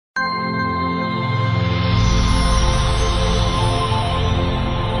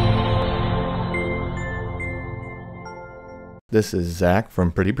This is Zach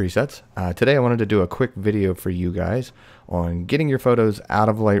from Pretty Presets. Today I wanted to do a quick video for you guys on getting your photos out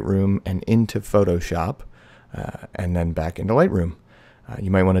of Lightroom and into Photoshop and then back into Lightroom.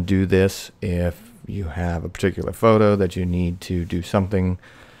 You might want to do this if you have a particular photo that you need to do something.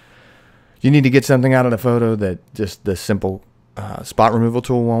 You need to get something out of the photo that just the simple spot removal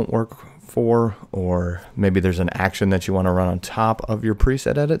tool won't work for, or maybe there's an action that you want to run on top of your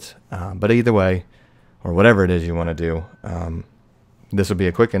preset edits. But either way, or whatever it is you want to do, this will be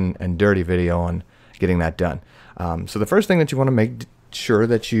a quick and dirty video on getting that done. So the first thing that you want to make sure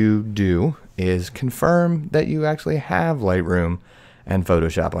that you do is confirm that you actually have Lightroom and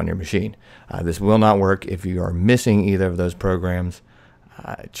Photoshop on your machine. This will not work if you are missing either of those programs.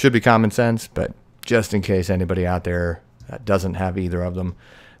 It should be common sense, but just in case anybody out there doesn't have either of them,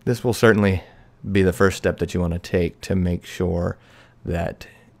 this will certainly be the first step that you want to take to make sure that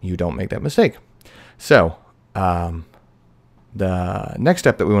you don't make that mistake. So the next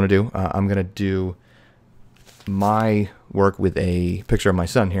step that we want to do, I'm going to do my work with a picture of my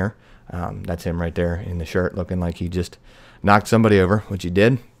son here. That's him right there in the shirt looking like he just knocked somebody over, which he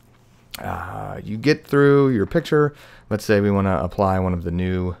did. You get through your picture. Let's say we want to apply one of the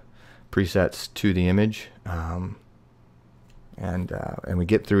new presets to the image. And we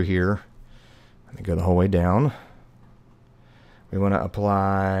get through here. Let me go the whole way down. We want to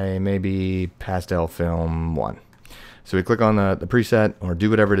apply maybe pastel film 1. So we click on the preset, or do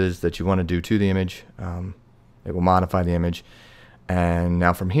whatever it is that you want to do to the image. It will modify the image. And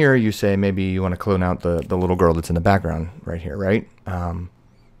now from here, you say maybe you want to clone out the little girl that's in the background right here, right?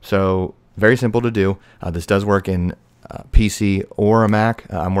 So very simple to do. This does work in PC or a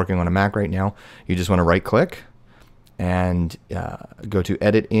Mac. I'm working on a Mac right now. You just want to right click and go to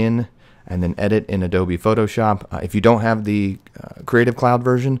Edit In, and then Edit in Adobe Photoshop. If you don't have the Creative Cloud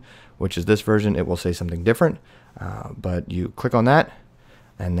version, which is this version, it will say something different. But you click on that,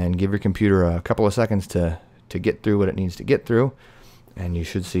 and then give your computer a couple of seconds to get through what it needs to get through, and you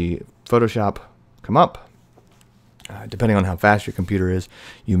should see Photoshop come up. Depending on how fast your computer is,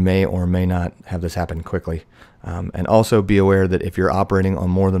 you may or may not have this happen quickly. And also be aware that if you're operating on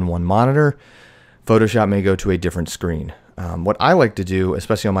more than one monitor, Photoshop may go to a different screen. What I like to do,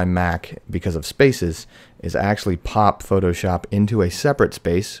 especially on my Mac because of spaces, is actually pop Photoshop into a separate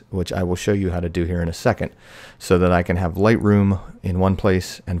space, which I will show you how to do here in a second, so that I can have Lightroom in one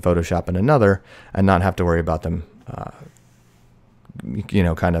place and Photoshop in another and not have to worry about them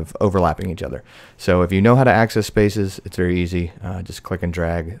kind of overlapping each other. So if you know how to access spaces, it's very easy. Just click and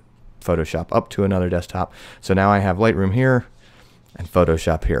drag Photoshop up to another desktop. So now I have Lightroom here and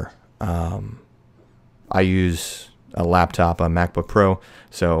Photoshop here. I use a laptop, a MacBook Pro,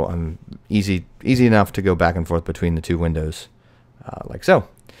 so I'm easy enough to go back and forth between the two windows, like so.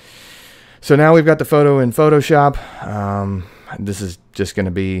 So now we've got the photo in Photoshop. This is just going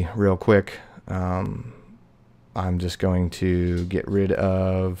to be real quick. I'm just going to get rid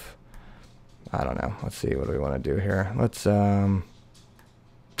of, I don't know, let's see, what do we want to do here? Let's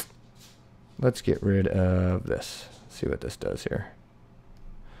get rid of this. See what this does here.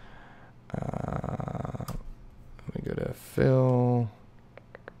 Let me go to fill,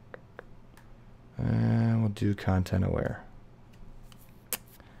 and we'll do content aware,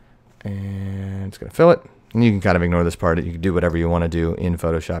 and it's going to fill it. And you can kind of ignore this part. You can do whatever you want to do in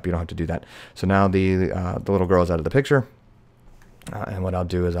Photoshop. You don't have to do that. So now the little girl is out of the picture, and what I'll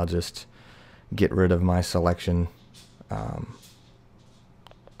do is I'll just get rid of my selection. I'll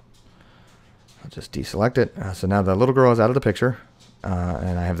just deselect it. So now the little girl is out of the picture,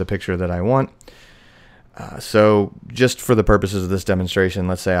 and I have the picture that I want. So just for the purposes of this demonstration,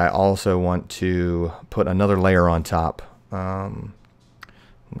 let's say I also want to put another layer on top.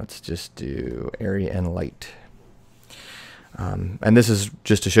 Let's just do area and light. And this is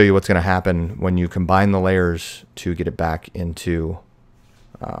just to show you what's going to happen when you combine the layers to get it back into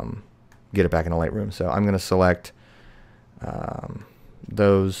Lightroom. So I'm going to select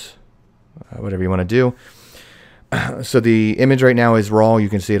those, whatever you want to do. So the image right now is raw. You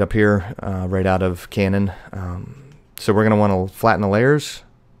can see it up here right out of Canon. So we're going to want to flatten the layers,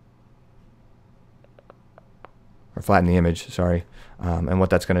 or flatten the image, sorry. And what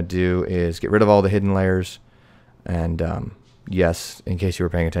that's going to do is get rid of all the hidden layers. And yes, in case you were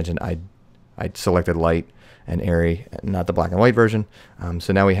paying attention, I selected light and airy, not the black and white version.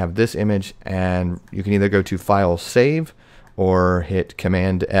 So now we have this image, and you can either go to File, Save, or hit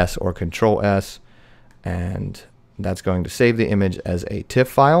Command S or Control S, and that's going to save the image as a TIFF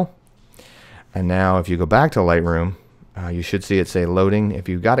file. And now if you go back to Lightroom, you should see it say loading if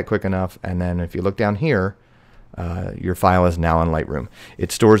you got it quick enough, and then if you look down here, your file is now in Lightroom.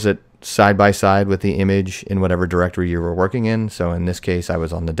 It stores it side by side with the image in whatever directory you were working in. So in this case, I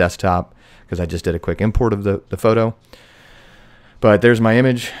was on the desktop because I just did a quick import of the photo. But there's my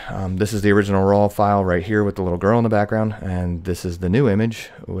image. This is the original RAW file right here with the little girl in the background, and this is the new image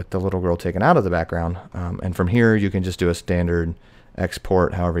with the little girl taken out of the background. And from here, you can just do a standard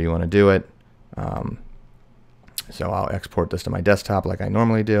export however you want to do it. So I'll export this to my desktop like I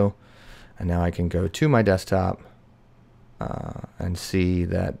normally do. And now I can go to my desktop and see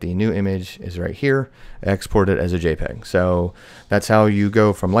that the new image is right here, export it as a JPEG. So that's how you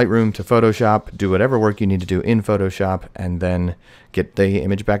go from Lightroom to Photoshop, do whatever work you need to do in Photoshop, and then get the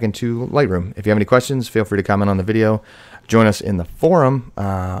image back into Lightroom. If you have any questions, feel free to comment on the video. Join us in the forum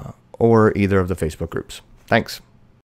or either of the Facebook groups. Thanks.